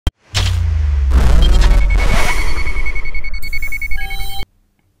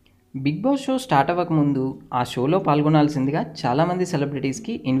Big boss show start అవ్వకముందు ఆ షోలో పాల్గొనాల్సిందిగా చాలామంది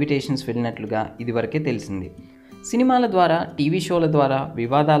సెలబ్రిటీస్కి ఇన్విటేషన్స్ వెళ్ళినట్లుగా ఇదివరకే తెలిసింది. సినిమాల ద్వారా, టీవీ షోల ద్వారా,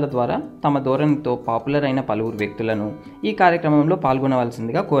 వివాదాల ద్వారా తమ ధోరణితో పాపులర్ అయిన పలువురు వ్యక్తులను ఈ కార్యక్రమంలో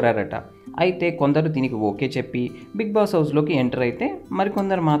పాల్గొనవలసిందిగా కోరారట. అయితే కొందరు దీనికి ఓకే చెప్పి బిగ్ బాస్ హౌస్లోకి ఎంటర్ అయితే,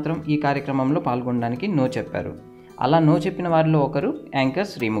 మరికొందరు మాత్రం ఈ కార్యక్రమంలో పాల్గొనడానికి నో చెప్పారు. అలా నో చెప్పిన వారిలో ఒకరు యాంకర్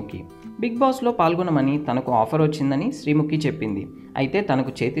శ్రీముఖి. బిగ్ బాస్లో పాల్గొనమని తనకు ఆఫర్ వచ్చిందని శ్రీముఖి చెప్పింది. అయితే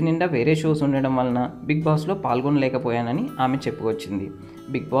తనకు చేతి నిండా వేరే షోస్ ఉండడం వలన బిగ్ బాస్లో పాల్గొనలేకపోయానని ఆమె చెప్పుకొచ్చింది.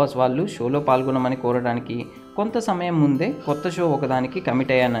 బిగ్ బాస్ వాళ్ళు షోలో పాల్గొనమని కోరడానికి కొంత సమయం ముందే కొత్త షో ఒకదానికి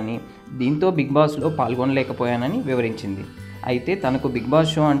కమిట్ అయ్యానని, దీంతో బిగ్ బాస్లో పాల్గొనలేకపోయానని వివరించింది. అయితే తనకు బిగ్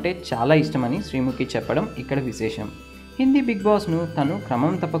బాస్ షో అంటే చాలా ఇష్టమని శ్రీముఖి చెప్పడం ఇక్కడ విశేషం. హిందీ బిగ్ బాస్ను తను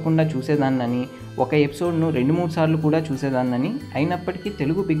క్రమం తప్పకుండా చూసేదాన్నని, ఒక ఎపిసోడ్ను 2-3 సార్లు కూడా చూసేదాన్నని, అయినప్పటికీ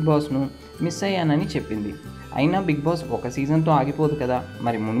తెలుగు బిగ్ బాస్ను మిస్ అయ్యానని చెప్పింది. అయినా బిగ్ బాస్ ఒక సీజన్తో ఆగిపోదు కదా,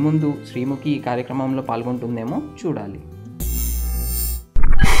 మరి మున్ముందు శ్రీముఖి ఈ కార్యక్రమంలో పాల్గొంటుందేమో చూడాలి.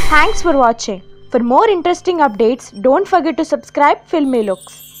 Thanks for watching. For more interesting updates, don't forget to subscribe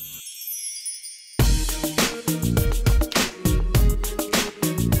Filmylooks.